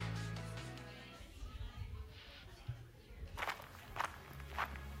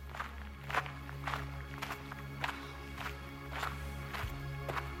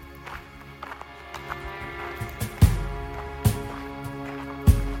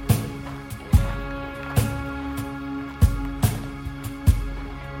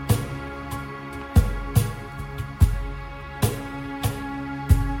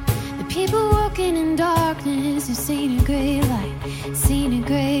darkness have seen a great light, seen a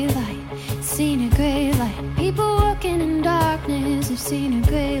great light, seen a great light. People walking in darkness have seen a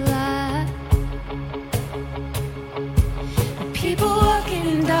great light. People walking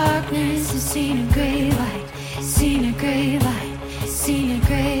in darkness have seen a great light, seen a great light, seen a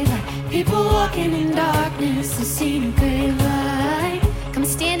great light. People walking in darkness have seen a great light. Come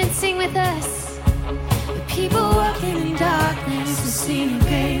stand and sing with us. The people walking in darkness have seen a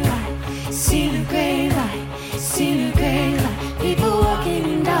great light, seen a great light, seen a great light. People walking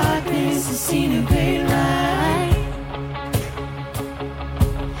in darkness have seen a great light.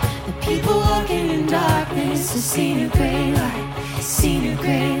 The people walking in darkness have seen a great light, seen a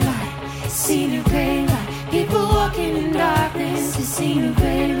great light, seen a great light. People walking in darkness have seen a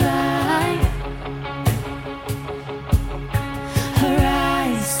great light.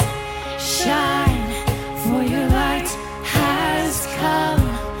 Arise, shine, for your light has come,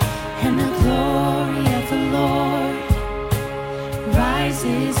 and the glory of the Lord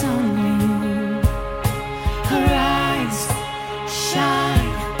rises on you. Arise,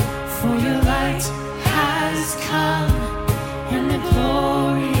 shine, for your light has come, and the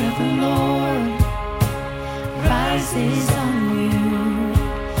glory of the Lord rises on you.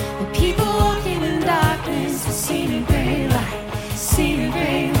 The people walking in darkness have seen a great light, seen a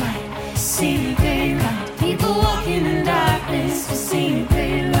great light, seen a great light. People walking in darkness have seen a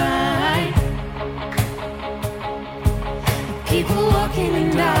great light. The people walking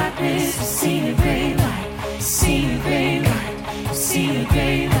in darkness have seen a great light, seen a great light, seen a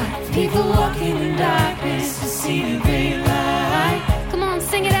great light. People walking in darkness have seen a great light. Come on,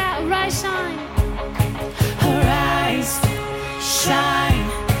 sing it out. Rise, shine. Arise, shine,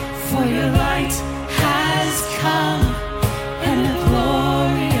 for your light has come, and the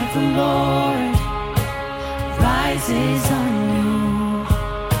glory of the Lord rises on you.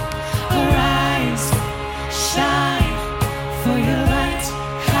 Arise, shine, for your light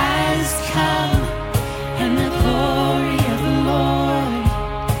has come, and the glory of the Lord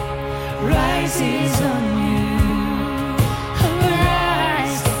rises on you.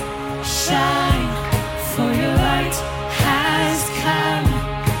 Arise, shine, for your light has come,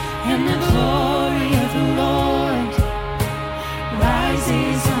 and the glory of the Lord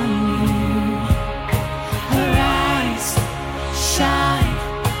rises on you. Arise, shine,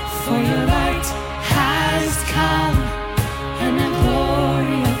 for your light has come, and the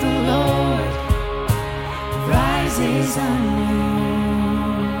glory of the Lord rises on you.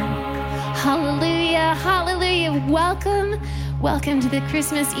 Hallelujah, hallelujah. Welcome to the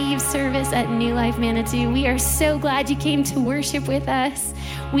Christmas Eve service at New Life Manitou. We are so glad you came to worship with us.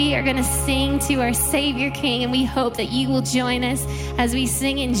 We are going to sing to our Savior King, and we hope that you will join us as we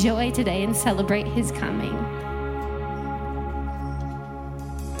sing in joy today and celebrate his coming.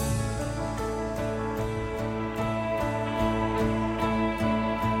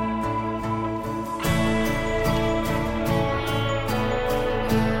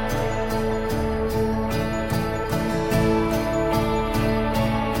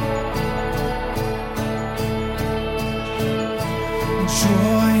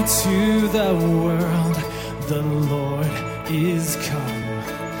 Joy to the world, the Lord is come.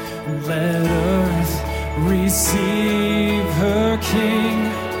 Let earth receive her King.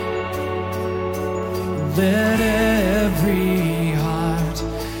 Let every heart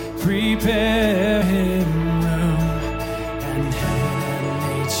prepare him room, and heaven and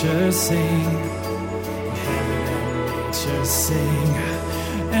nature sing. Heaven and nature sing,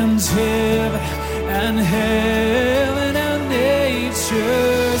 and heaven and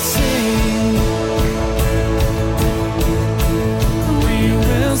nature sing. We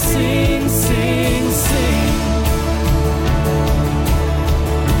will sing, sing, sing.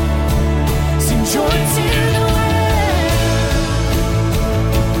 Sing joy to the world.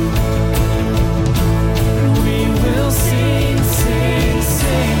 We will sing, sing,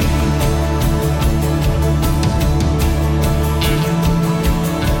 sing.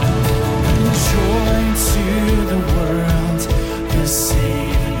 Joy to the world.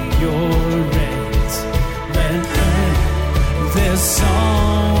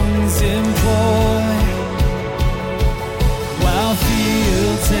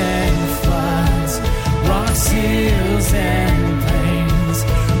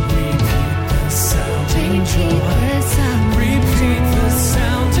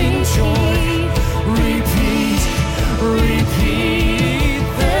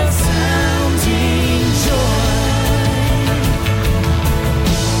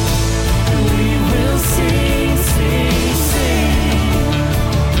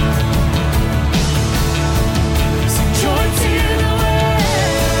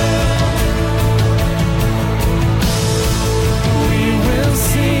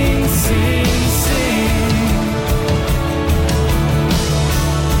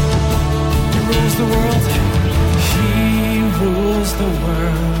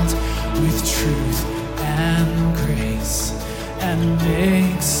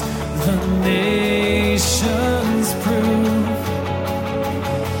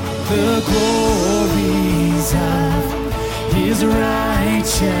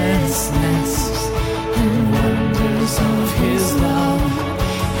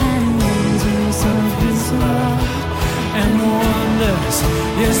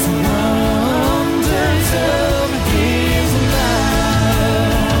 Yes, wonders of His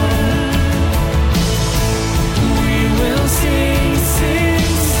love. We will sing, sing,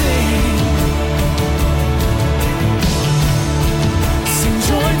 sing. Sing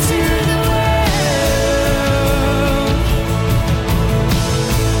joy to the world.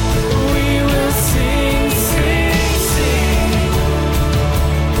 We will sing, sing, sing.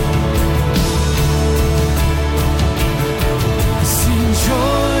 Sing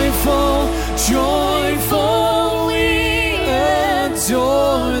joyful, joyful, we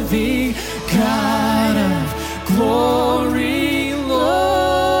adore Thee, God of glory,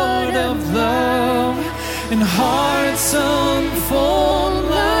 Lord of love, and hearts unfold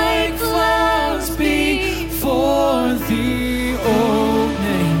like flowers before Thee,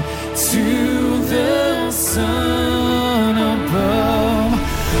 opening to the sun above.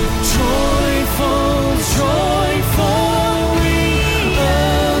 Joyful, joyful, we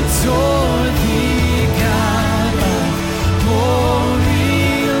adore Thee, God of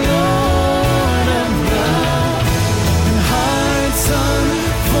glory, Lord of love, and hearts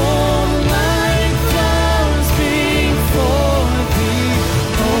unfold like flowers before Thee,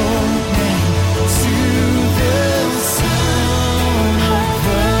 opening to the sun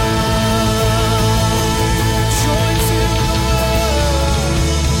above. Joy to the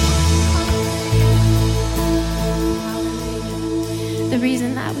The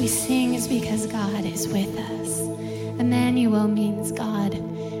reason that we sing is because God is with us. Emmanuel means God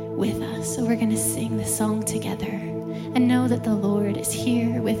with us. So we're going to sing the song together and know that the Lord is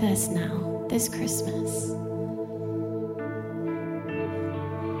here with us now this Christmas.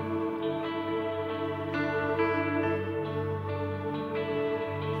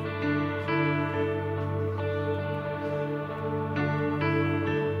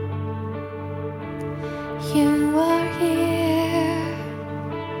 You are here.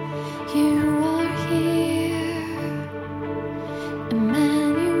 You are here.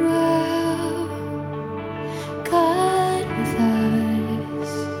 Emmanuel, God with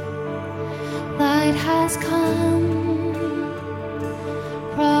us. Light has come,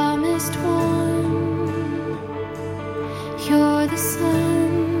 promised one. You're the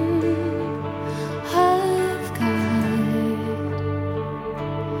Son of God.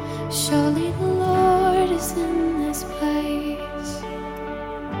 Surely the Lord is in this place.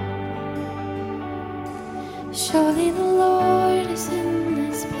 Surely the Lord is in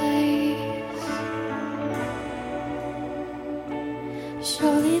this place.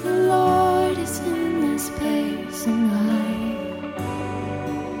 Surely the Lord is in this place, and I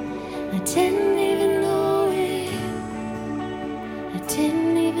didn't even know it. I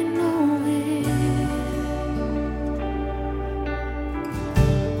didn't even know it.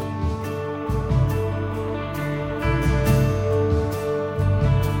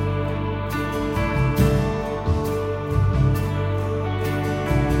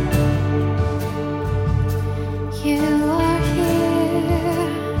 You are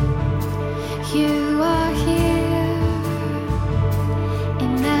here. You are here.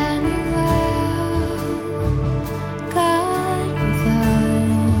 Emmanuel, God with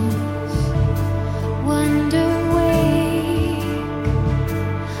us. Wonder wake,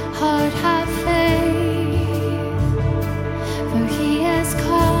 heart have faith, for He has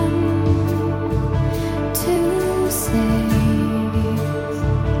come to save.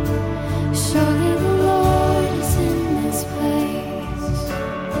 Surely the Lord is in this place.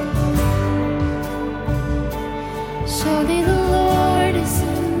 Surely the Lord is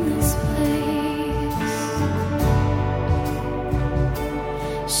in this place.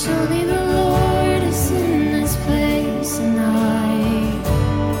 Surely the Lord is in this place, and I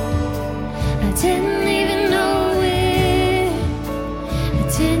didn't even know it. I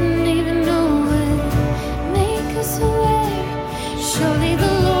didn't even know it. Make us aware. Surely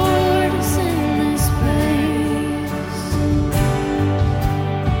the Lord is in this place.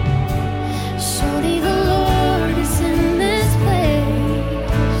 Surely the Lord is in this place.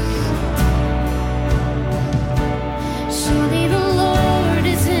 Surely the Lord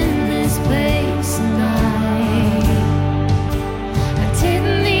is in this place, and I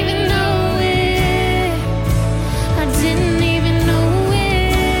didn't even know it.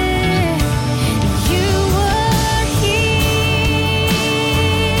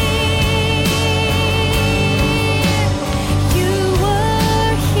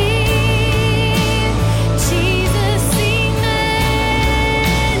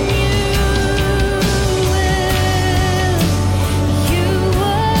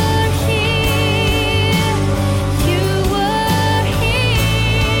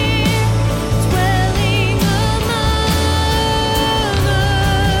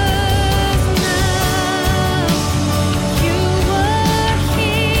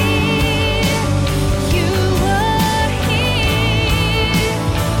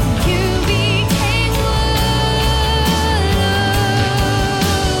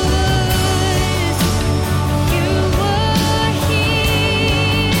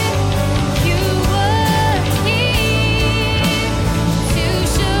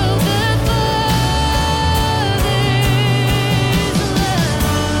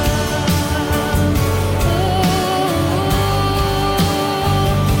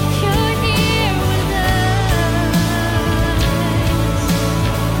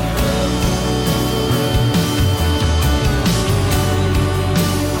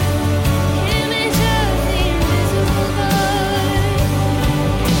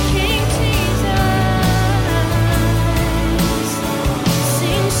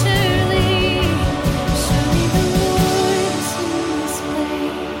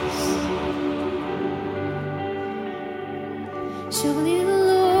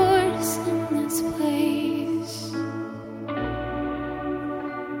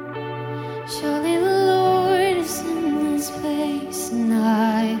 Surely the Lord is in this place, and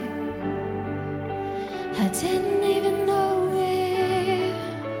I didn't even know it.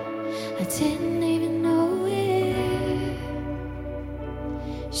 I didn't even know it.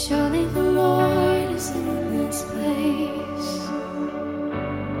 Surely the Lord is in this place.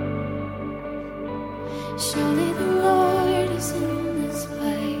 Surely the Lord is in this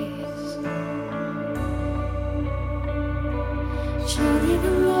place. Surely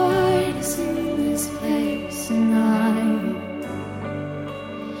the Lord is in this place, and I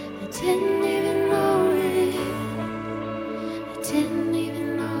didn't even know it. I didn't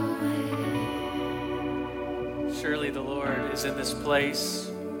even know it. Surely the Lord is in this place,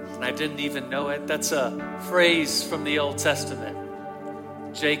 and I didn't even know it. That's a phrase from the Old Testament.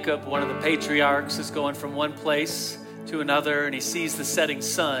 Jacob, one of the patriarchs, is going from one place to another, and he sees the setting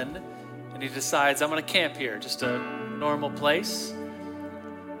sun, and he decides, I'm going to camp here, just a normal place.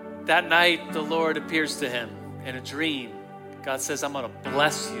 That night, the Lord appears to him in a dream. God says, I'm going to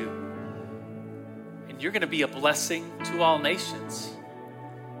bless you, and you're going to be a blessing to all nations.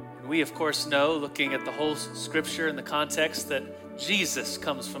 And we, of course, know, looking at the whole scripture and the context, that Jesus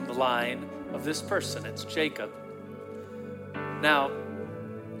comes from the line of this person. It's Jacob. Now,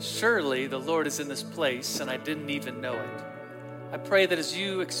 surely the Lord is in this place, and I didn't even know it. I pray that as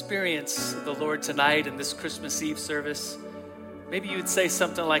you experience the Lord tonight in this Christmas Eve service, maybe you would say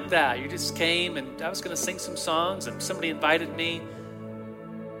something like that. You just came, and I was going to sing some songs, and somebody invited me.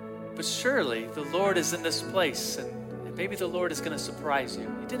 But surely the Lord is in this place, and maybe the Lord is going to surprise you.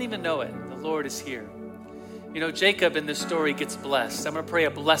 You didn't even know it. The Lord is here. You know, Jacob in this story gets blessed. I'm going to pray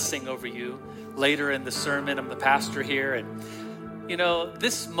a blessing over you later in the sermon. I'm the pastor here, and you know,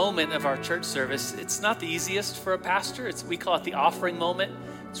 this moment of our church service, it's not the easiest for a pastor. We call it the offering moment.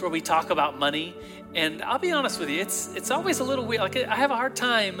 It's where we talk about money. And I'll be honest with you, it's always a little weird. Like, I have a hard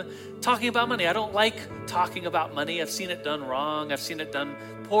time talking about money. I don't like talking about money. I've seen it done wrong. I've seen it done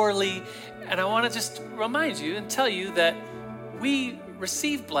poorly. And I want to just remind you and tell you that we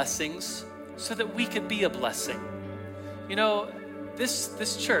receive blessings so that we could be a blessing. You know,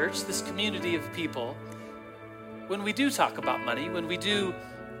 this church, this community of people, when we do talk about money, when we do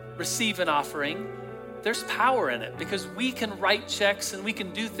receive an offering, there's power in it, because we can write checks and we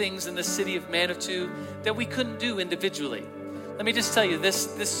can do things in the city of Manitou that we couldn't do individually. Let me just tell you,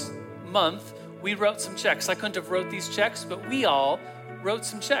 this month, we wrote some checks. I couldn't have wrote these checks, but we all wrote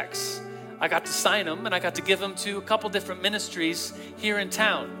some checks. I got to sign them, and I got to give them to a couple different ministries here in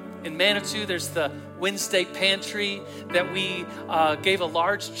town. In Manitou, there's the Wednesday Pantry that we gave a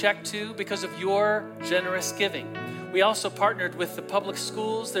large check to because of your generous giving. We also partnered with the public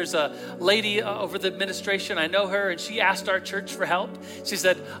schools. There's a lady over the administration, I know her, and she asked our church for help. She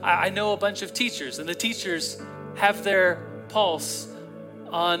said, I know a bunch of teachers, and the teachers have their pulse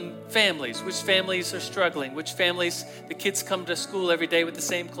on families, which families are struggling, which families, the kids come to school every day with the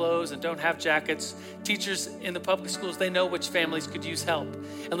same clothes and don't have jackets. Teachers in the public schools, they know which families could use help.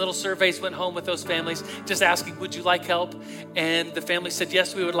 And little surveys went home with those families just asking, would you like help? And the family said,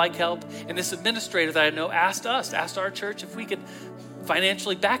 yes, we would like help. And this administrator that I know asked our church if we could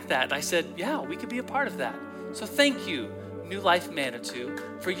financially back that. And I said, yeah, we could be a part of that. So thank you, New Life Manitou,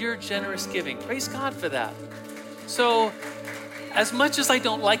 for your generous giving. Praise God for that. So, as much as I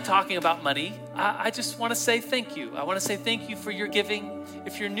don't like talking about money, I just want to say thank you. I want to say thank you for your giving.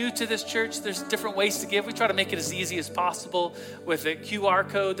 If you're new to this church, there's different ways to give. We try to make it as easy as possible with a QR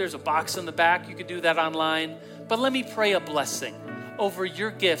code. There's a box in the back. You can do that online. But let me pray a blessing over your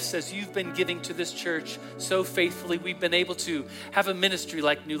gifts as you've been giving to this church so faithfully. We've been able to have a ministry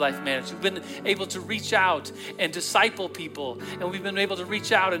like New Life Manitou. We've been able to reach out and disciple people, and we've been able to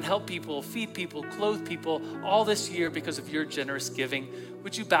reach out and help people, feed people, clothe people all this year because of your generous giving.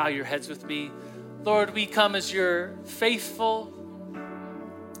 Would you bow your heads with me? Lord, we come as your faithful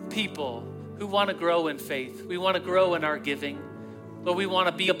people who want to grow in faith. We want to grow in our giving. Lord, we want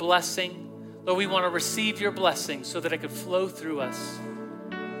to be a blessing. Lord, we want to receive your blessing so that it could flow through us.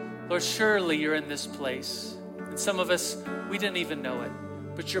 Lord, surely you're in this place. And some of us, we didn't even know it,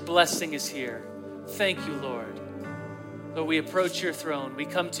 but your blessing is here. Thank you, Lord. Lord, we approach your throne. We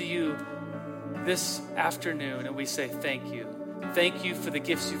come to you this afternoon and we say thank you. Thank you for the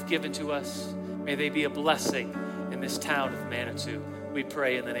gifts you've given to us. May they be a blessing in this town of Manitou. We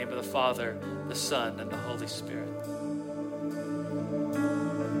pray in the name of the Father, the Son, and the Holy Spirit.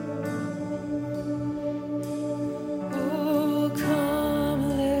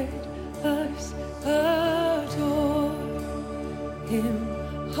 Adore him.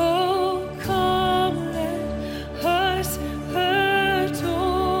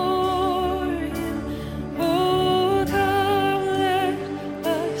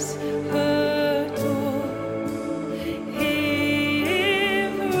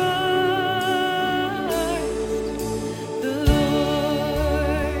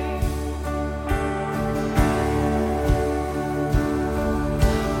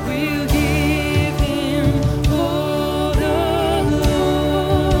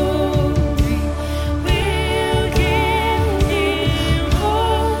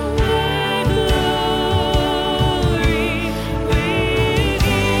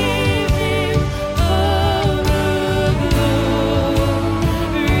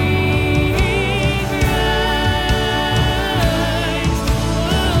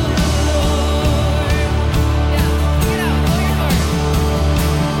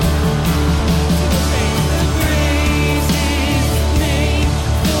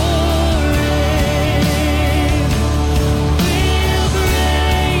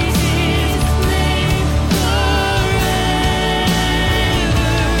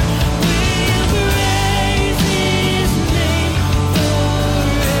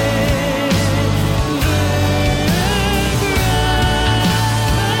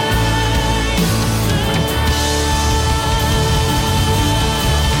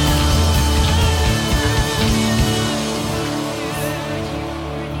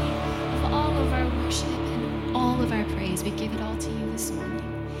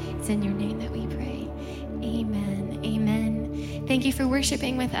 Thank you for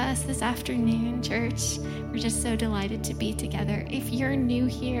worshiping with us this afternoon, church. We're just so delighted to be together. If you're new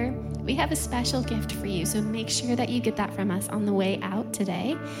here, we have a special gift for you, so make sure that you get that from us on the way out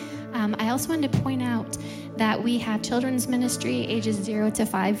today. I also wanted to point out that we have children's ministry ages 0 to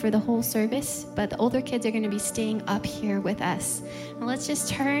 5 for the whole service, but the older kids are going to be staying up here with us. Now let's just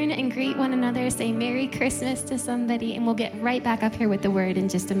turn and greet one another, say Merry Christmas to somebody, and we'll get right back up here with the word in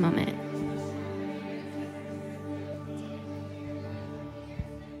just a moment.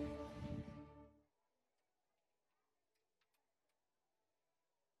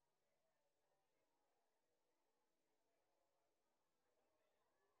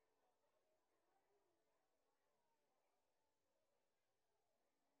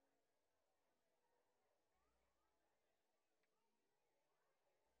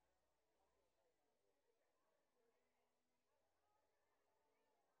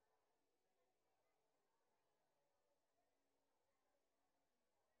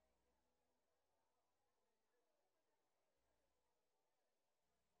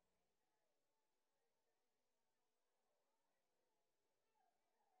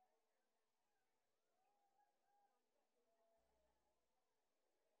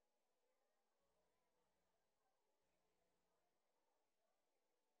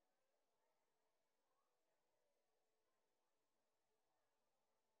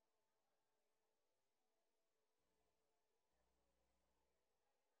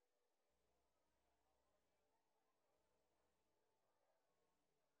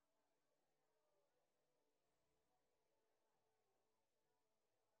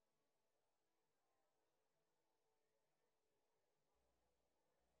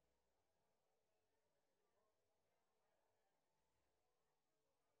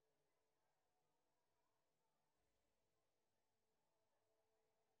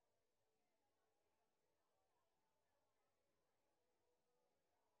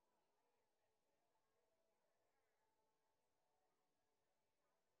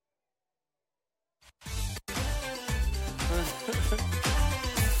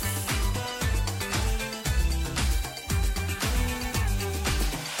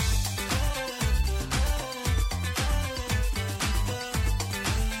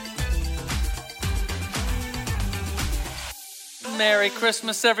 Merry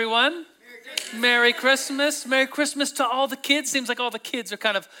Christmas, everyone. Merry Christmas. Merry Christmas to all the kids. Seems like all the kids are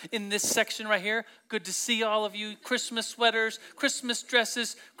kind of in this section right here. Good to see all of you. Christmas sweaters, Christmas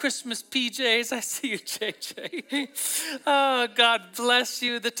dresses, Christmas PJs. I see you, JJ. Oh, God bless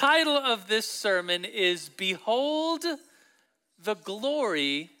you. The title of this sermon is Behold the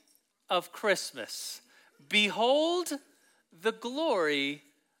Glory of Christmas. Behold the Glory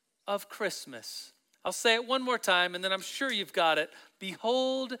of Christmas. I'll say it one more time, and then I'm sure you've got it.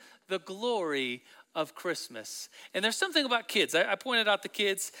 Behold the glory of Christmas. And there's something about kids. I pointed out the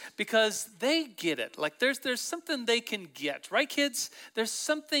kids because they get it. Like there's something they can get, right, kids? There's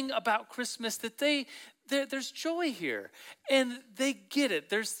something about Christmas that there's joy here, and they get it.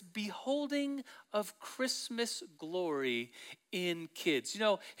 There's beholding of Christmas glory in kids. You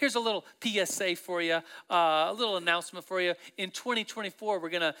know, here's a little PSA for you, a little announcement for you. In 2024, we're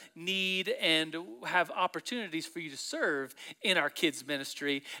going to need and have opportunities for you to serve in our kids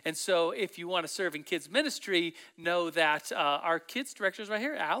ministry. And so if you want to serve in kids ministry, know that our kids director is right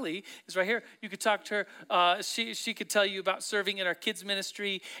here. Allie is right here. You could talk to her. She could tell you about serving in our kids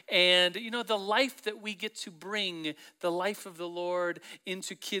ministry and, you know, the life that we get to bring, the life of the Lord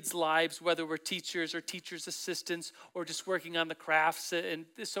into kids' lives, whether we're teachers or teachers' assistants or just working on the crafts. And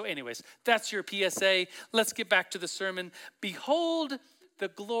so anyways, that's your PSA. Let's get back to the sermon. Behold the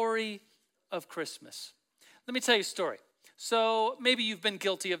glory of Christmas. Let me tell you a story. So maybe you've been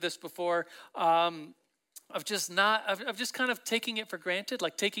guilty of this before. Of just kind of taking it for granted,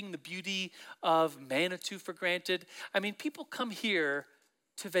 like taking the beauty of Manitou for granted. I mean, people come here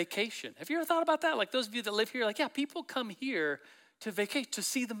to vacation. Have you ever thought about that? Like those of you that live here, like, yeah, people come here to vacate, to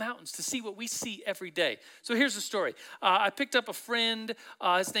see the mountains, to see what we see every day. So here's the story. I picked up a friend,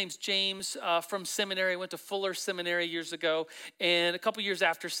 his name's James, from seminary. I went to Fuller Seminary years ago. And a couple years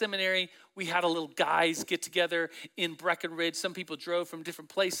after seminary, we had a little guys get together in Breckenridge. Some people drove from different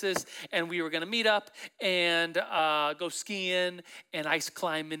places, and we were going to meet up and go skiing and ice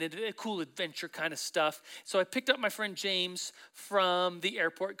climbing and a cool adventure kind of stuff. So I picked up my friend James from the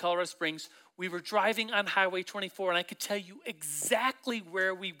airport, Colorado Springs. We were driving on Highway 24, and I could tell you exactly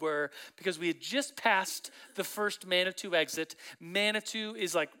where we were because we had just passed the first Manitou exit. Manitou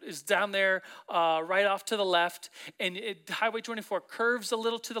is down there right off to the left, and Highway 24 curves a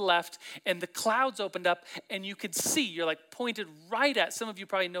little to the left, and the clouds opened up, and you could see, you're like pointed right at, some of you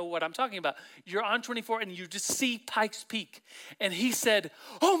probably know what I'm talking about. You're on 24, and you just see Pikes Peak. And he said,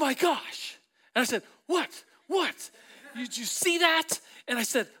 "Oh my gosh." And I said, What? Did you see that? And I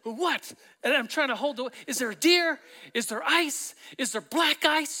said, "What?" And I'm trying to hold the, is there a deer? Is there ice? Is there black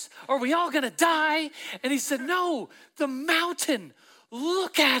ice? Are we all gonna die? And he said, "No, the mountain,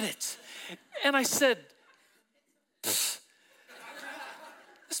 look at it." And I said, "It's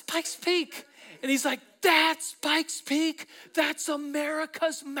Pikes Peak." And he's like, "That's Pikes Peak. That's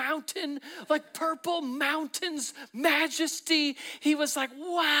America's mountain, like Purple Mountain's majesty." He was like,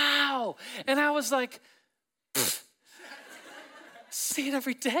 "Wow." And I was like, see it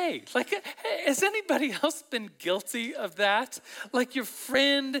every day. Like, has anybody else been guilty of that? Like your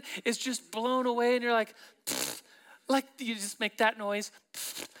friend is just blown away and you're like, like you just make that noise.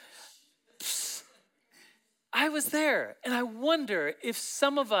 I was there, and I wonder if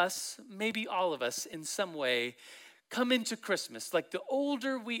some of us, maybe all of us in some way, come into Christmas. Like the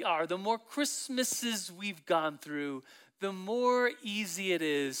older we are, the more Christmases we've gone through, the more easy it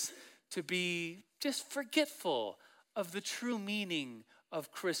is to be just forgetful of the true meaning of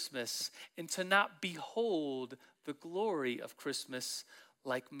Christmas and to not behold the glory of Christmas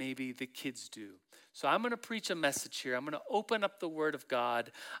like maybe the kids do. So I'm going to preach a message here. I'm going to open up the Word of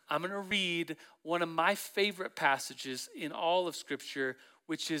God. I'm going to read one of my favorite passages in all of Scripture,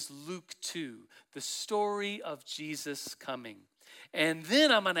 which is Luke 2, the story of Jesus coming. And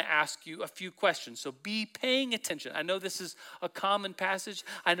then I'm going to ask you a few questions. So be paying attention. I know this is a common passage.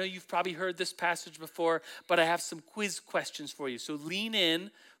 I know you've probably heard this passage before, but I have some quiz questions for you. So lean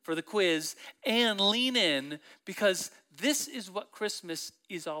in for the quiz and lean in because this is what Christmas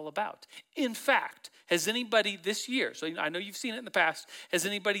is all about. In fact, has anybody this year, so I know you've seen it in the past, has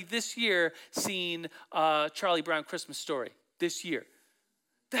anybody this year seen Charlie Brown Christmas Story this year?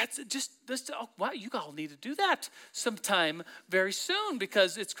 Wow, you all need to do that sometime very soon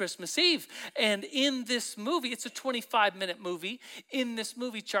because it's Christmas Eve. And in this movie, it's a 25-minute movie. In this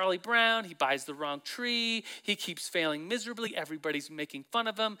movie, Charlie Brown, he buys the wrong tree. He keeps failing miserably. Everybody's making fun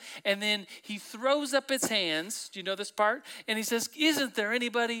of him. And then he throws up his hands. Do you know this part? And he says,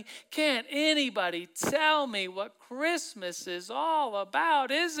 can't anybody tell me what Christmas is all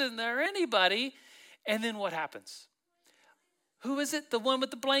about? Isn't there anybody? And then what happens? Who is it? The one with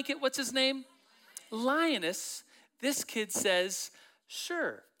the blanket? What's his name? Linus. This kid says,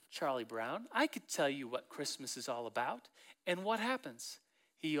 "Sure, Charlie Brown, I could tell you what Christmas is all about." And what happens?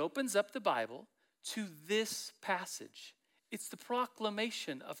 He opens up the Bible to this passage. It's the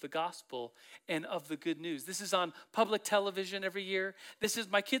proclamation of the gospel and of the good news. This is on public television every year.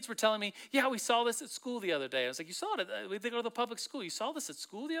 My kids were telling me, "Yeah, we saw this at school the other day." I was like, "You saw it? They go to the public school. You saw this at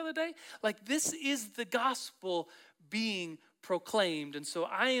school the other day?" Like, this is the gospel being proclaimed. And so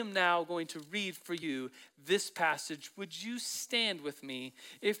I am now going to read for you this passage. Would you stand with me,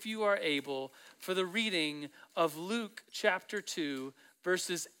 if you are able, for the reading of Luke chapter 2,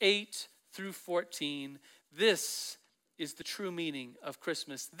 verses 8 through 14. This is the true meaning of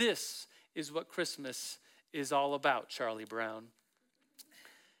Christmas. This is what Christmas is all about, Charlie Brown.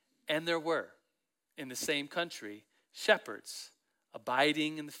 "And there were in the same country shepherds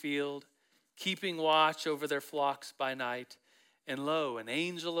abiding in the field, keeping watch over their flocks by night. And lo, an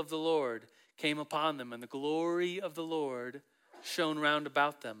angel of the Lord came upon them, and the glory of the Lord shone round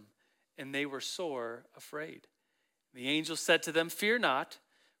about them, and they were sore afraid. The angel said to them, 'Fear not,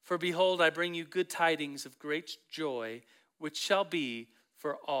 for behold, I bring you good tidings of great joy, which shall be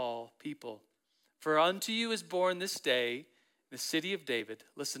for all people. For unto you is born this day in the city of David,'"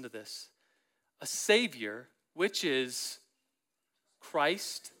 listen to this, "a Savior, which is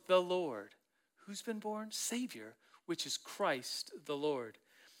Christ the Lord." Who's been born? Savior, which is Christ the Lord.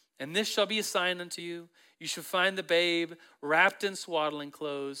 "And this shall be a sign unto you. You shall find the babe wrapped in swaddling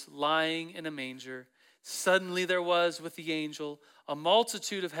clothes, lying in a manger." Suddenly there was with the angel a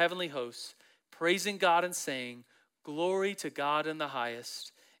multitude of heavenly hosts, praising God and saying, "Glory to God in the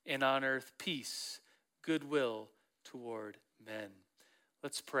highest, and on earth peace, goodwill toward men."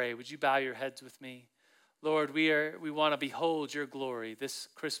 Let's pray. Would you bow your heads with me? Lord, we want to behold your glory this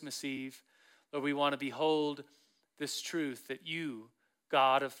Christmas Eve. Lord, we want to behold this truth that you,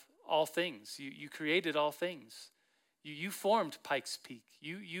 God of all things, you created all things. You formed Pikes Peak.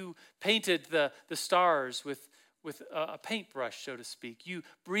 You painted the stars with a paintbrush, so to speak. You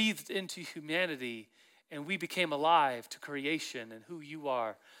breathed into humanity, and we became alive to creation and who you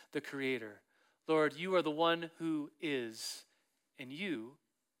are, the creator. Lord, you are the one who is, and you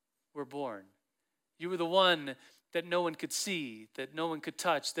were born. You were the one that no one could see, that no one could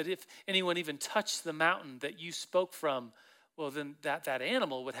touch, that if anyone even touched the mountain that you spoke from, well, then that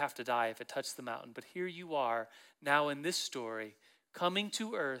animal would have to die if it touched the mountain. But here you are now in this story, coming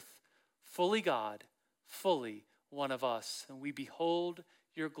to earth, fully God, fully one of us. And we behold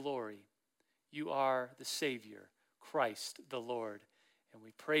your glory. You are the Savior, Christ the Lord. And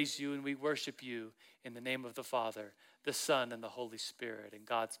we praise you and we worship you in the name of the Father, the Son, and the Holy Spirit. And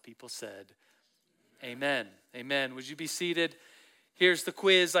God's people said, amen. Amen. Would you be seated? Here's the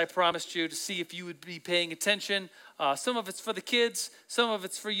quiz I promised you to see if you would be paying attention. Some of it's for the kids. Some of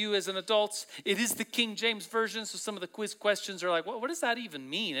it's for you as an adult. It is the King James Version, so some of the quiz questions are like, what does that even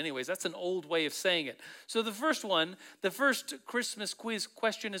mean? Anyways, that's an old way of saying it. So the first Christmas quiz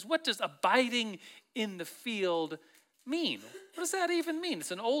question is, what does abiding in the field mean? What does that even mean?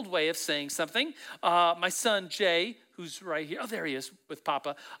 It's an old way of saying something. My son, Jay, who's right here. Oh, there he is with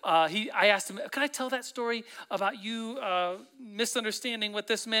Papa. I asked him, can I tell that story about you misunderstanding what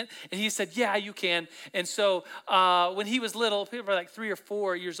this meant? And he said, yeah, you can. And so when he was little, probably like 3 or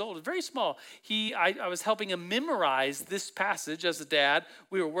 4 years old, very small, I was helping him memorize this passage as a dad.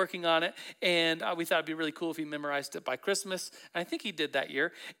 We were working on it, and we thought it'd be really cool if he memorized it by Christmas. And I think he did that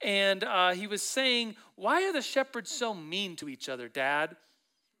year. And he was saying, why are the shepherds so mean to each other, Dad?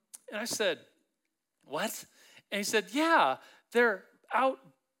 And I said, what? And he said, yeah, they're out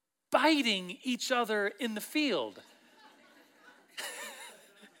biting each other in the field.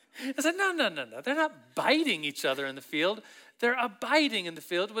 I said, no. They're not biting each other in the field. They're abiding in the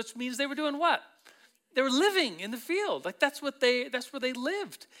field, which means they were doing what? They were living in the field. Like that's where they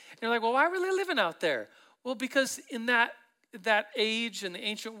lived. And you're like, well, why were they living out there? Well, because in that age, in the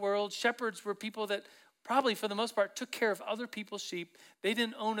ancient world, shepherds were people that probably for the most part took care of other people's sheep. They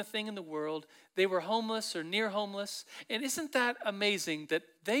didn't own a thing in the world. They were homeless or near homeless. And isn't that amazing that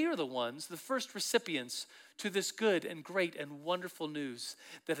they are the ones, the first recipients to this good and great and wonderful news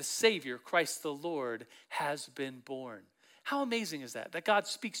that a Savior, Christ the Lord, has been born? How amazing is that? That God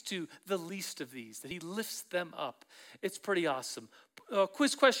speaks to the least of these, that he lifts them up. It's pretty awesome.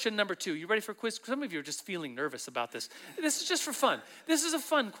 Quiz question number 2. You ready for a quiz? Some of you are just feeling nervous about this. This is just for fun. This is a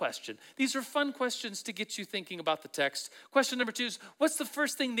fun question. These are fun questions to get you thinking about the text. Question number 2 is, what's the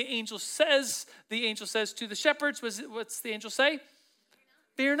first thing the angel says? The angel says to the shepherds, what's the angel say?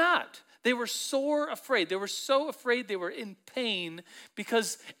 Fear not. They were sore afraid. They were so afraid they were in pain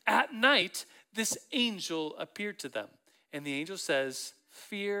because at night this angel appeared to them. And the angel says,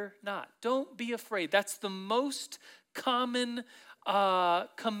 fear not. Don't be afraid. That's the most common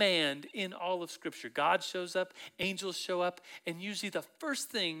command in all of Scripture. God shows up, angels show up, and usually the first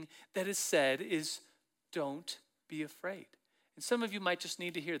thing that is said is, don't be afraid. And some of you might just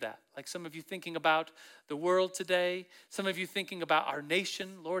need to hear that. Like some of you thinking about the world today. Some of you thinking about our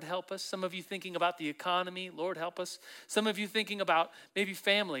nation, Lord help us. Some of you thinking about the economy, Lord help us. Some of you thinking about maybe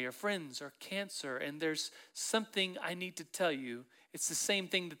family or friends or cancer. And there's something I need to tell you. It's the same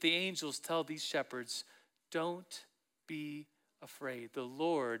thing that the angels tell these shepherds. Don't be afraid. The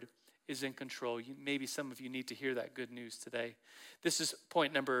Lord is in control. Maybe some of you need to hear that good news today. This is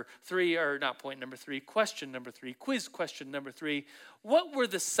point number 3, or not point number 3, question number 3, quiz question number 3. What were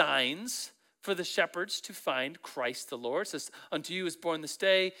the signs for the shepherds to find Christ the Lord? It says, unto you is born this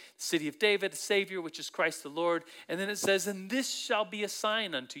day, the city of David, a Savior, which is Christ the Lord. And then it says, and this shall be a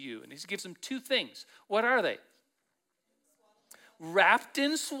sign unto you. And he gives them 2 things. What are they? Wrapped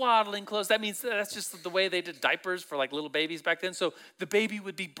in swaddling clothes. That means that's just the way they did diapers for like little babies back then. So the baby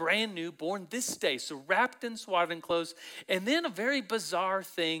would be brand new, born this day. So wrapped in swaddling clothes. And then a very bizarre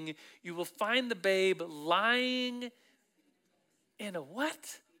thing, you will find the babe lying in a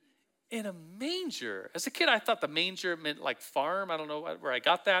what? In a manger. As a kid, I thought the manger meant like farm. I don't know where I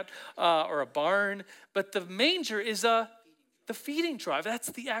got that, or a barn. But the manger is the feeding trough. That's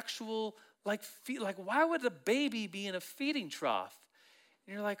the actual like why would a baby be in a feeding trough?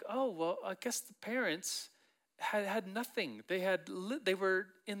 And you're like, oh, well, I guess the parents had nothing. They were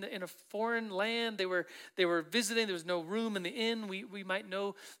in a foreign land. They were visiting. There was no room in the inn. We might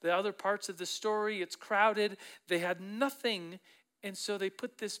know the other parts of the story. It's crowded. They had nothing. And so they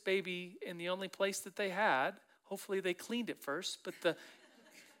put this baby in the only place that they had. Hopefully they cleaned it first. But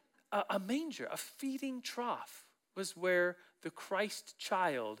a manger, a feeding trough, was where the Christ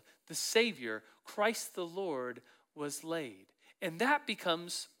child, the Savior, Christ the Lord, was laid. And that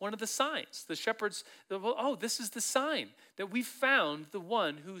becomes one of the signs. The shepherds, oh, this is the sign that we found the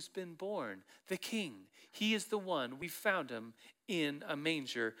one who's been born, the King. He is the one. We found him in a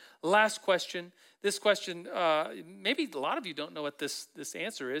manger. Last question. This question, maybe a lot of you don't know what this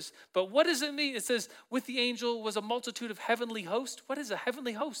answer is, but what does it mean? It says, with the angel was a multitude of heavenly hosts. What is a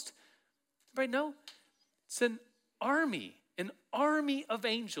heavenly host? Anybody know? It's an army of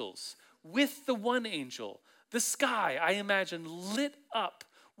angels with the one angel. The sky, I imagine, lit up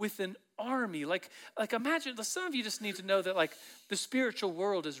with an army. Like imagine, some of you just need to know that like the spiritual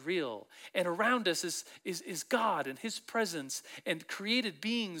world is real, and around us is God and his presence and created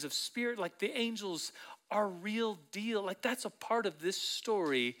beings of spirit. Like the angels are real deal. Like that's a part of this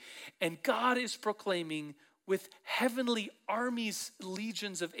story. And God is proclaiming with heavenly armies,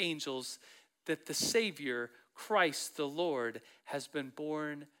 legions of angels, that the Savior, Christ the Lord, has been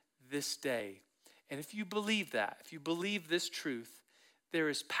born this day. And if you believe that, if you believe this truth, there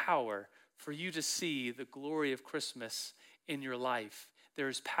is power for you to see the glory of Christmas in your life. There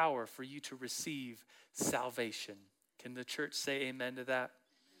is power for you to receive salvation. Can the church say amen to that?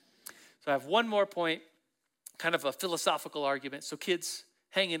 So I have one more point, kind of a philosophical argument. So kids,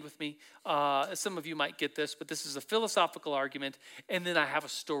 hang in with me. Some of you might get this, but this is a philosophical argument, and then I have a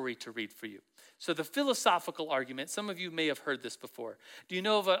story to read for you. So the philosophical argument, some of you may have heard this before. Do you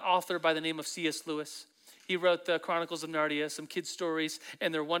know of an author by the name of C.S. Lewis? He wrote the Chronicles of Narnia, some kids' stories,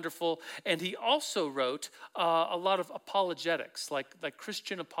 and they're wonderful. And he also wrote a lot of apologetics, like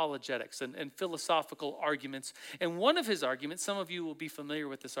Christian apologetics and philosophical arguments. And one of his arguments, some of you will be familiar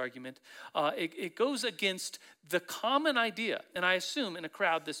with this argument, it goes against the common idea, and I assume in a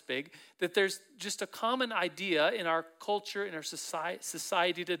crowd this big, that there's just a common idea in our culture, in our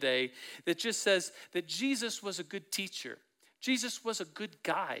society today, that just says that Jesus was a good teacher. Jesus was a good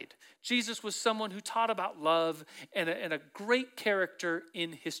guide. Jesus was someone who taught about love and a great character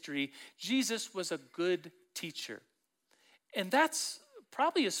in history. Jesus was a good teacher. And that's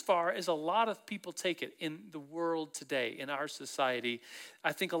probably as far as a lot of people take it in the world today, in our society.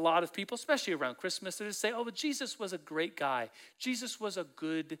 I think a lot of people, especially around Christmas, they just say, oh, but Jesus was a great guy. Jesus was a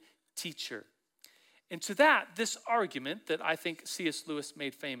good teacher. And to that, this argument that I think C.S. Lewis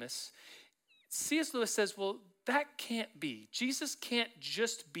made famous, C.S. Lewis says, well, that can't be. Jesus can't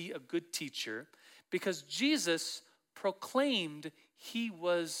just be a good teacher because Jesus proclaimed he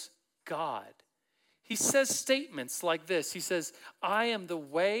was God. He says statements like this. He says, I am the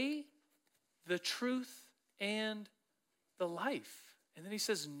way, the truth, and the life. And then he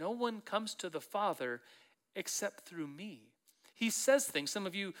says, no one comes to the Father except through me. He says things. Some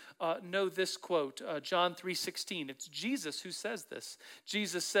of you know this quote, John 3:16. It's Jesus who says this.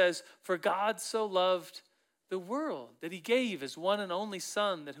 Jesus says, for God so loved the world that he gave his one and only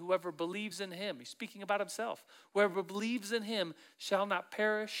Son, that whoever believes in him, he's speaking about himself, whoever believes in him shall not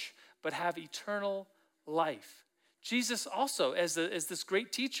perish, but have eternal life. Jesus also, as this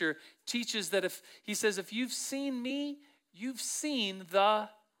great teacher, teaches that if you've seen me, you've seen the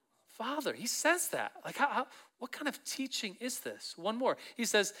Father. He says that. Like, what kind of teaching is this? One more. He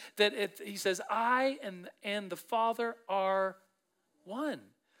says I and the Father are one.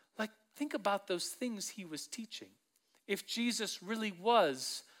 Think about those things he was teaching. If Jesus really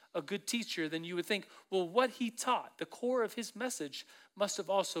was a good teacher, then you would think, well, what he taught, the core of his message, must have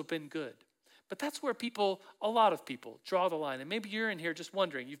also been good. But that's where a lot of people draw the line. And maybe you're in here just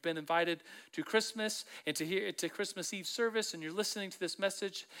wondering, you've been invited to Christmas and to Christmas Eve service, and you're listening to this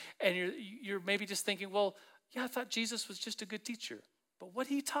message, and you're maybe just thinking, well, yeah, I thought Jesus was just a good teacher. But what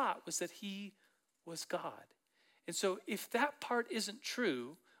he taught was that he was God. And so if that part isn't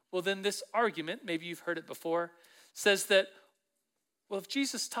true, well, then this argument, maybe you've heard it before, says that, well, if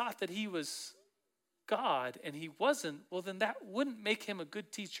Jesus taught that he was God and he wasn't, well, then that wouldn't make him a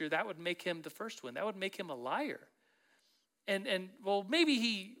good teacher. That would make him the first one. That would make him a liar. And well, maybe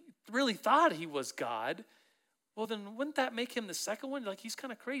he really thought he was God. Well, then wouldn't that make him the second one? Like, he's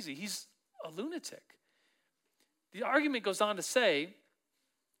kind of crazy. He's a lunatic. The argument goes on to say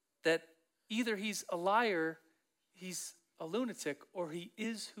that either he's a liar, he's a lunatic, or he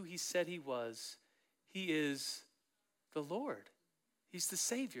is who he said he was. He is the Lord. He's the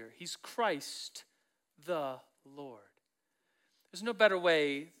Savior. He's Christ the Lord. There's no better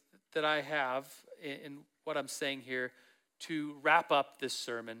way that I have in what I'm saying here to wrap up this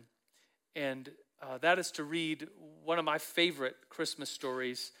sermon, and that is to read one of my favorite Christmas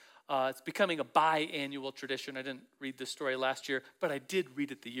stories. It's becoming a biannual tradition. I didn't read this story last year, but I did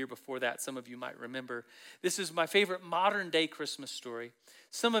read it the year before that. Some of you might remember. This is my favorite modern day Christmas story.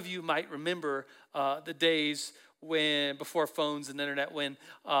 Some of you might remember the days when, before phones and the internet, when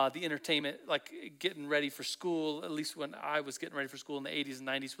the entertainment, like getting ready for school, at least when I was getting ready for school in the 80s and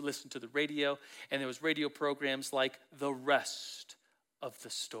 90s, we listened to the radio, and there was radio programs like The Rest of the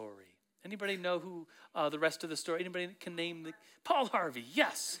Story. Anybody know who the rest of the story? Anybody can name Paul Harvey?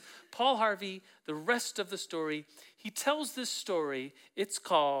 Yes, Paul Harvey. The rest of the story. He tells this story. It's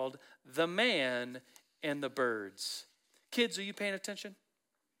called "The Man and the Birds." Kids, are you paying attention?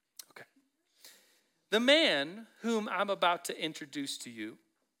 Okay. The man whom I'm about to introduce to you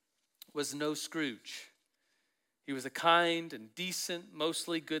was no Scrooge. He was a kind and decent,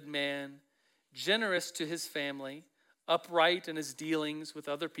 mostly good man, generous to his family, upright in his dealings with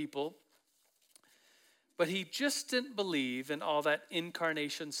other people. But he just didn't believe in all that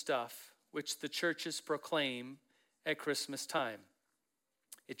incarnation stuff which the churches proclaim at Christmas time.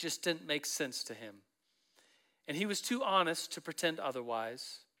 It just didn't make sense to him. And he was too honest to pretend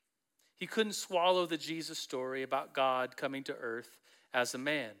otherwise. He couldn't swallow the Jesus story about God coming to earth as a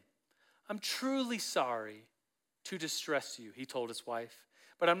man. I'm truly sorry to distress you, he told his wife,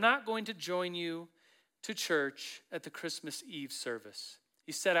 but I'm not going to join you to church at the Christmas Eve service.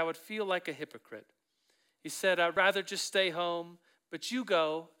 He said, I would feel like a hypocrite. He said, I'd rather just stay home, but you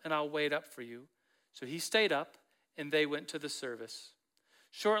go and I'll wait up for you. So he stayed up and they went to the service.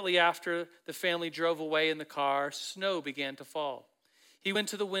 Shortly after the family drove away in the car, snow began to fall. He went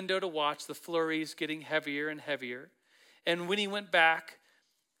to the window to watch the flurries getting heavier and heavier. And when he went back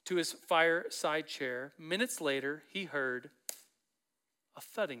to his fireside chair, minutes later, he heard a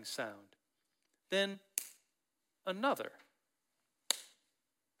thudding sound. Then another.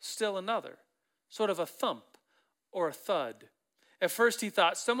 Still another. Sort of a thump or a thud. At first he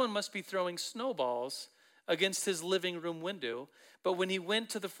thought someone must be throwing snowballs against his living room window, but when he went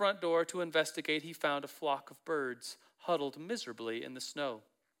to the front door to investigate, he found a flock of birds huddled miserably in the snow.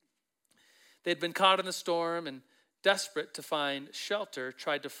 They'd been caught in the storm and, desperate to find shelter,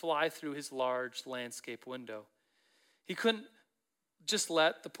 tried to fly through his large landscape window. He couldn't just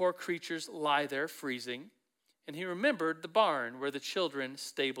let the poor creatures lie there freezing, and he remembered the barn where the children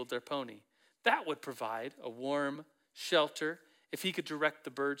stabled their pony. That would provide a warm shelter if he could direct the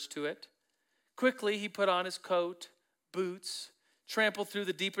birds to it. Quickly, he put on his coat, boots, trampled through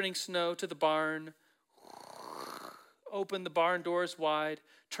the deepening snow to the barn, opened the barn doors wide,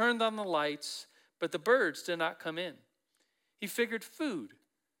 turned on the lights, but the birds did not come in. He figured food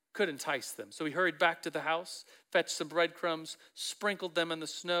could entice them. So he hurried back to the house, fetched some breadcrumbs, sprinkled them in the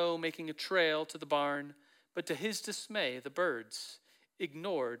snow, making a trail to the barn. But to his dismay, the birds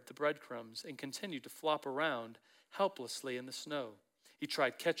ignored the breadcrumbs and continued to flop around helplessly in the snow. He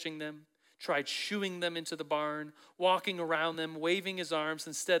tried catching them, tried shooing them into the barn, walking around them, waving his arms.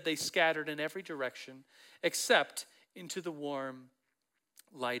 Instead, they scattered in every direction except into the warm,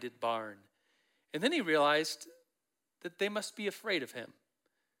 lighted barn. And then he realized that they must be afraid of him.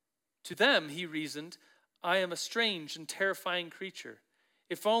 To them, he reasoned, I am a strange and terrifying creature.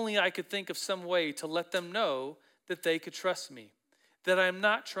 If only I could think of some way to let them know that they could trust me, that I am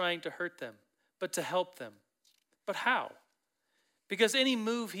not trying to hurt them, but to help them. But how? Because any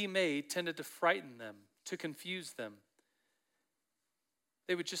move he made tended to frighten them, to confuse them.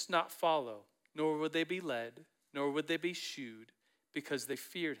 They would just not follow, nor would they be led, nor would they be shooed, because they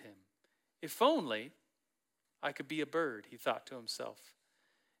feared him. If only I could be a bird, he thought to himself,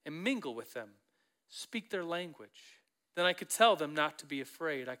 and mingle with them, speak their language. Then I could tell them not to be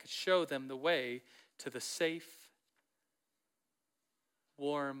afraid. I could show them the way to the safe,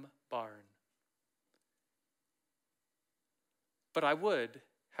 warm barn. But I would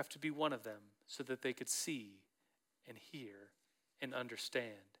have to be one of them so that they could see and hear and understand.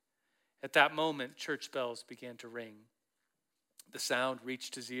 At that moment, church bells began to ring. The sound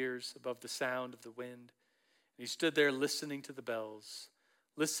reached his ears above the sound of the wind. And he stood there listening to the bells,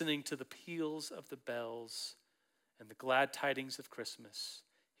 listening to the peals of the bells and the glad tidings of Christmas.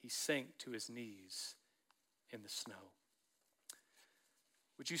 He sank to his knees in the snow.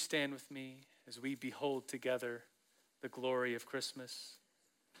 Would you stand with me as we behold together the glory of Christmas?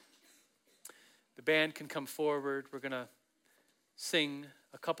 The band can come forward. We're going to sing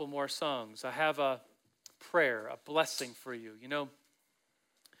a couple more songs. I have a prayer, a blessing for you. You know,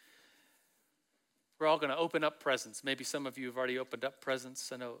 we're all going to open up presents. Maybe some of you have already opened up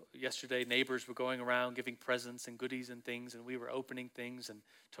presents. I know yesterday neighbors were going around giving presents and goodies and things, and we were opening things. And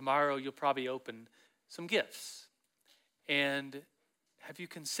tomorrow you'll probably open some gifts. And have you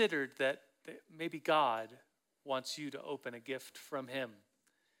considered that maybe God wants you to open a gift from him?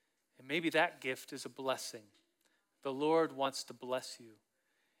 And maybe that gift is a blessing. The Lord wants to bless you.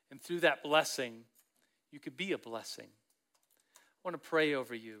 And through that blessing, you could be a blessing. I want to pray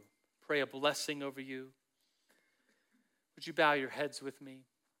over you, pray a blessing over you. Would you bow your heads with me?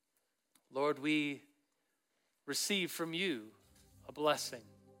 Lord, we receive from you a blessing,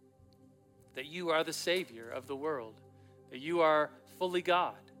 that you are the Savior of the world, that you are fully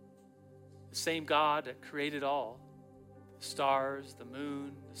God, the same God that created all, the stars, the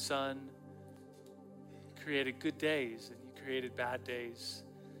moon, the sun. You created good days and you created bad days.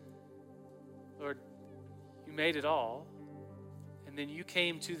 Lord, you made it all, and then you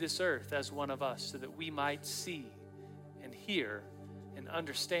came to this earth as one of us so that we might see and hear and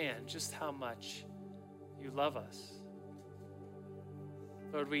understand just how much you love us.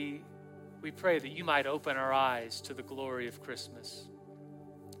 Lord, we pray that you might open our eyes to the glory of Christmas,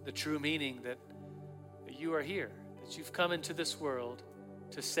 the true meaning that you are here, that you've come into this world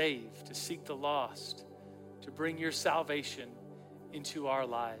to save, to seek the lost, to bring your salvation into our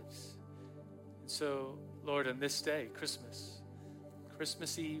lives. And so, Lord, on this day, Christmas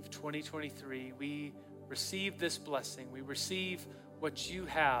Eve 2023, we receive this blessing. We receive what you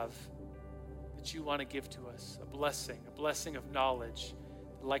have that you want to give to us, a blessing of knowledge.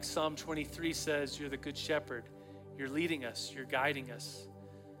 Like Psalm 23 says, you're the good shepherd. You're leading us. You're guiding us.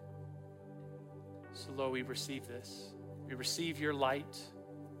 So, Lord, we receive this. We receive your light.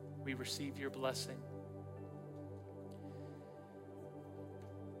 We receive your blessing.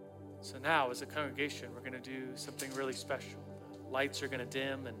 So now, as a congregation, we're going to do something really special. The lights are going to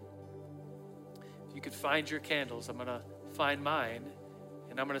dim, and if you could find your candles, I'm going to find mine,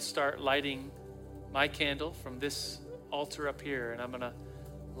 and I'm going to start lighting my candle from this altar up here, and I'm going to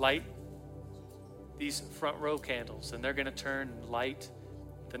light these front row candles, and they're going to turn and light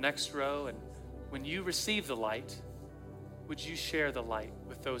the next row. And when you receive the light, would you share the light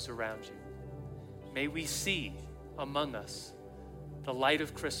with those around you? May we see among us the light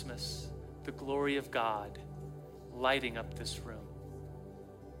of Christmas, the glory of God lighting up this room.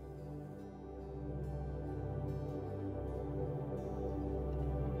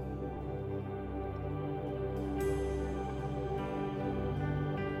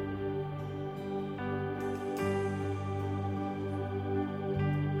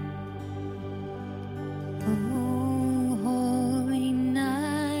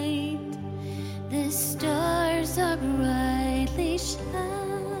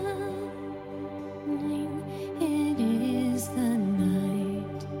 It is the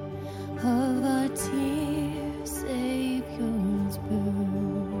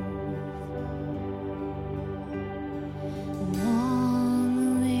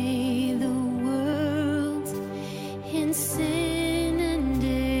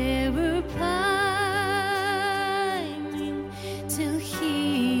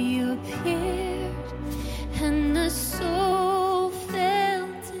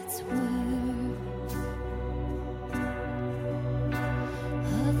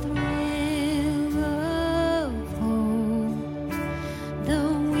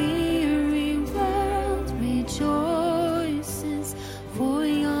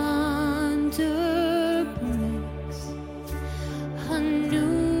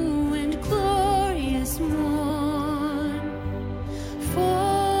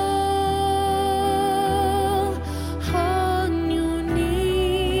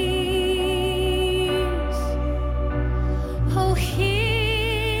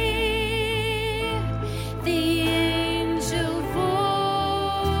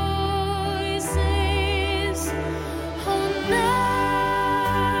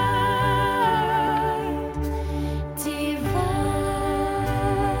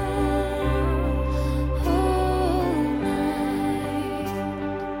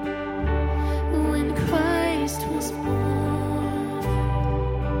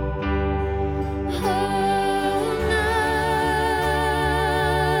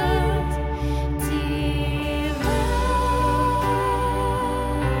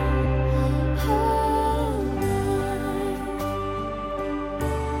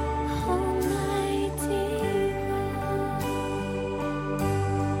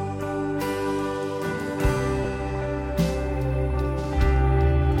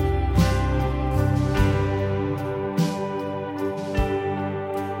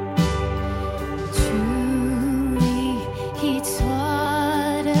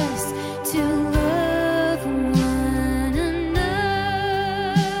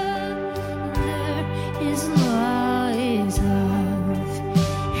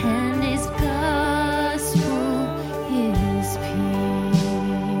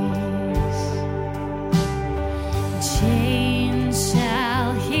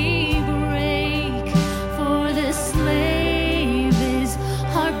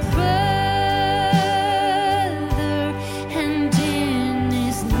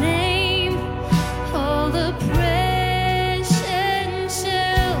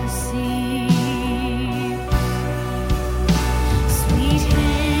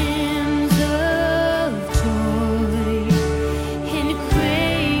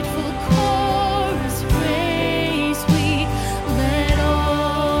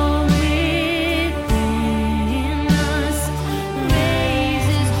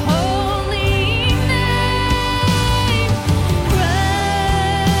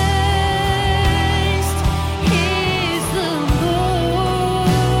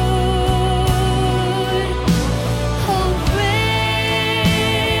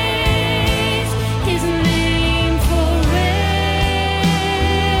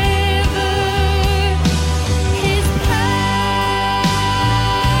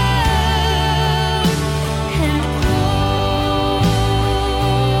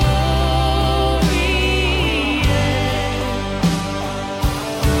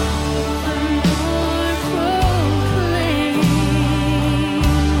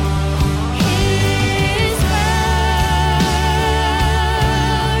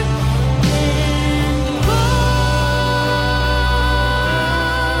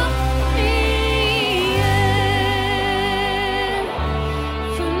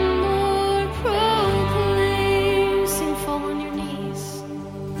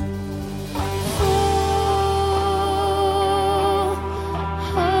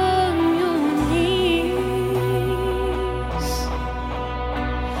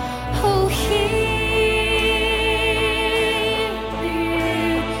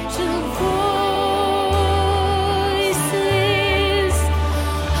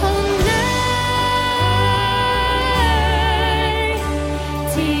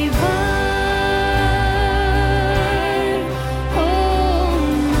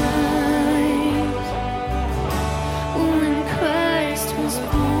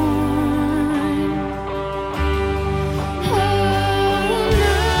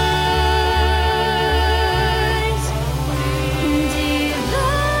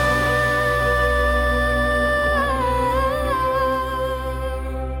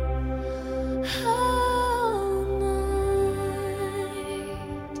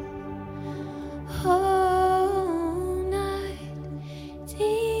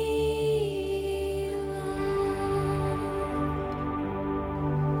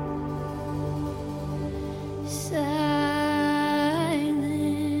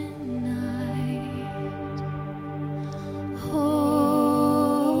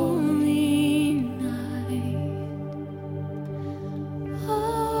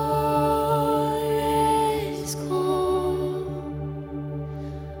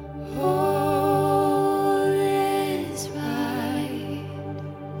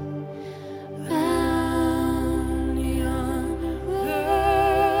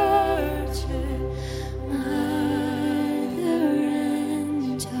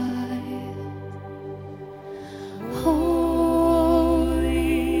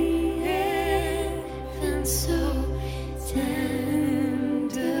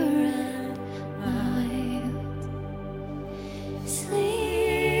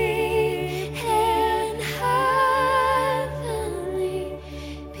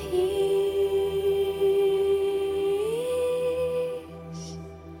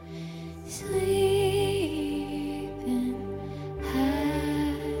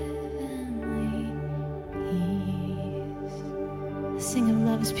Sing of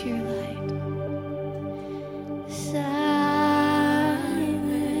love's pure light.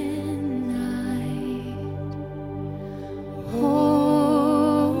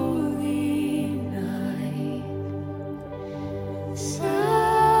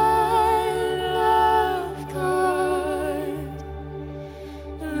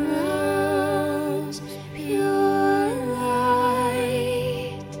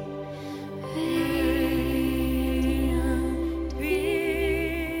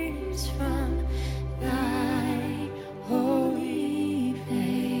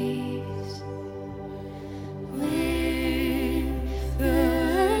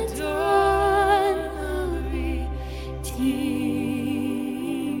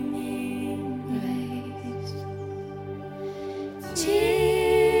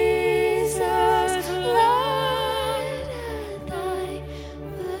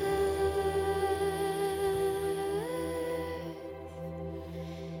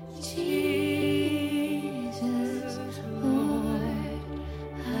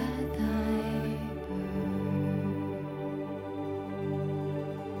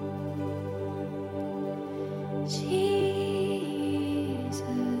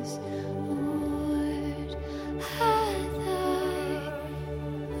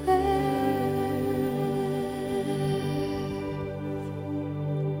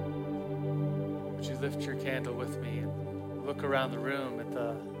 Lift your candle with me and look around the room at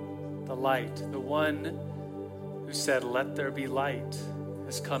the light. The one who said, "Let there be light,"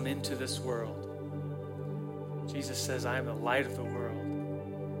 has come into this world. Jesus says, "I am the light of the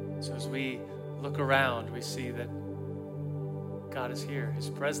world." So as we look around, we see that God is here. His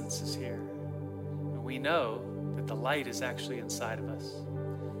presence is here. And we know that the light is actually inside of us.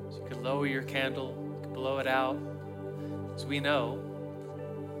 So you can lower your candle, you can blow it out. As we know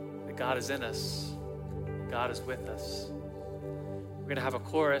that God is in us. God is with us. We're going to have a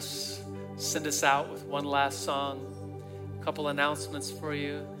chorus send us out with one last song. A couple announcements for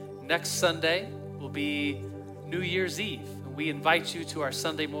you. Next Sunday will be New Year's Eve. We invite you to our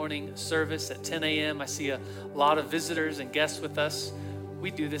Sunday morning service at 10 a.m. I see a lot of visitors and guests with us.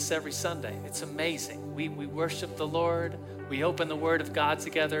 We do this every Sunday. It's amazing. We worship the Lord. We open the Word of God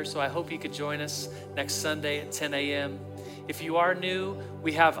together. So I hope you could join us next Sunday at 10 a.m. If you are new,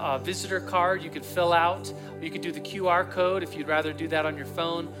 we have a visitor card you can fill out. You can do the QR code if you'd rather do that on your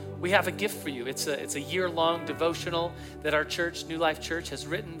phone. We have a gift for you. It's a year-long devotional that our church, New Life Church, has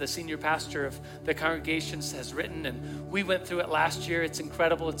written. The senior pastor of the congregations has written, and we went through it last year. It's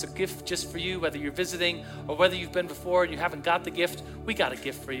incredible. It's a gift just for you, whether you're visiting or whether you've been before and you haven't got the gift. We got a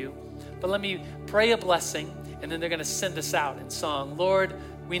gift for you. But let me pray a blessing, and then they're going to send us out in song. Lord,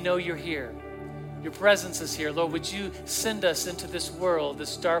 we know you're here. Your presence is here. Lord, would you send us into this world,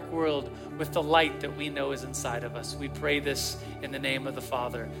 this dark world, with the light that we know is inside of us. We pray this in the name of the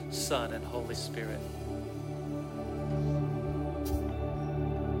Father, Son, and Holy Spirit.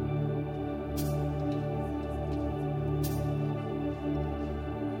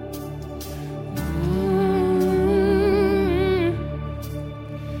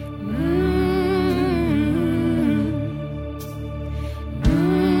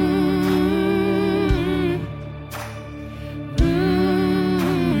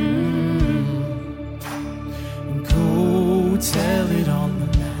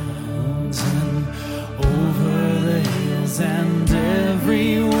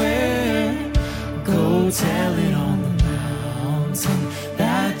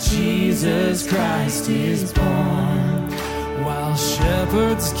 Jesus Christ is born. While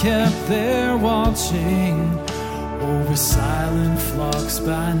shepherds kept their watching over silent flocks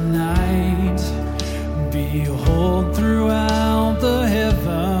by night, behold, throughout the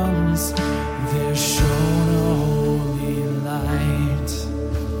heavens there shone a holy light.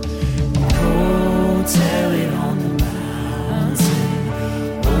 Go tell it on the mountain,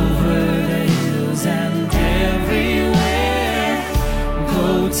 over the hills and everywhere.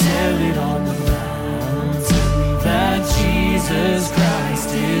 Go tell it on the mountain that Jesus Christ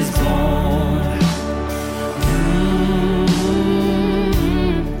is born.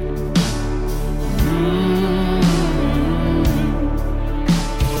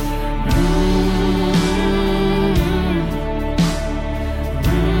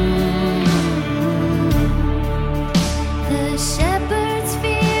 The shepherds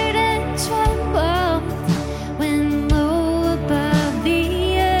feared and trembled when low above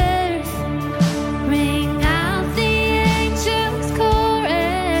the earth rang out the angels'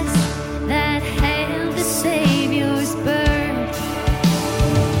 chorus that hailed the Savior's birth.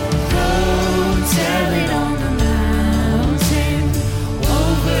 Go tell it on the mountain,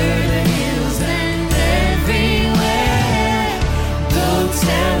 over the hills and everywhere. Go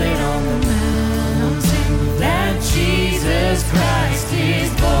tell it on the mountain that Jesus Christ is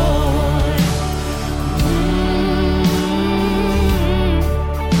born.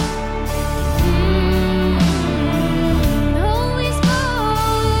 Oh, he's born.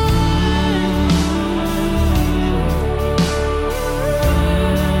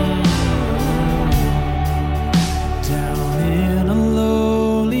 Down in a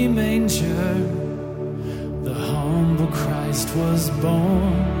lowly manger, the humble Christ was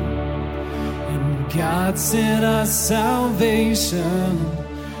born. And God sent us salvation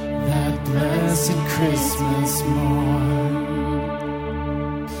that blessed Christmas morn.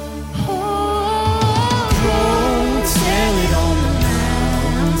 Oh, go tell it on the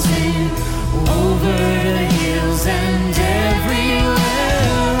mountain, over the hills and everywhere.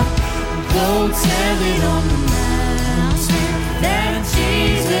 Go tell it on the mountain that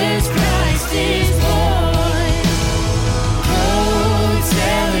Jesus Christ is born. Go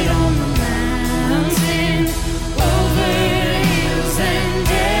tell it on the mountain, over the hills and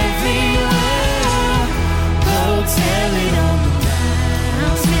everywhere. Go tell it on the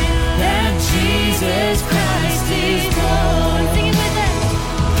mountain that Jesus Christ is born. Sing it with us.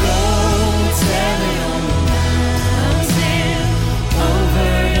 Go tell it on the mountain,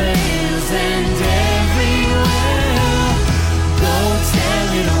 over the hills and everywhere. Go tell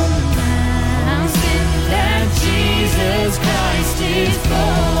it on the mountain that Jesus Christ is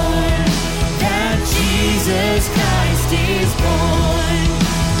born. That Jesus Christ is born.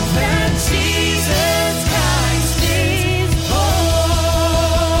 That Jesus Christ is born.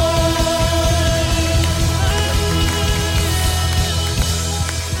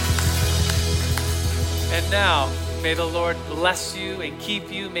 And now, may the Lord bless you and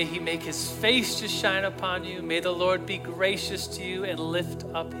keep you. May he make his face to shine upon you. May the Lord be gracious to you and lift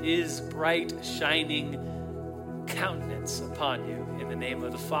up his bright, shining countenance upon you. In the name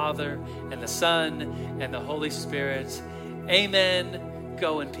of the Father, and the Son, and the Holy Spirit. Amen.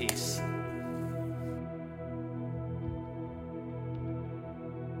 Go in peace.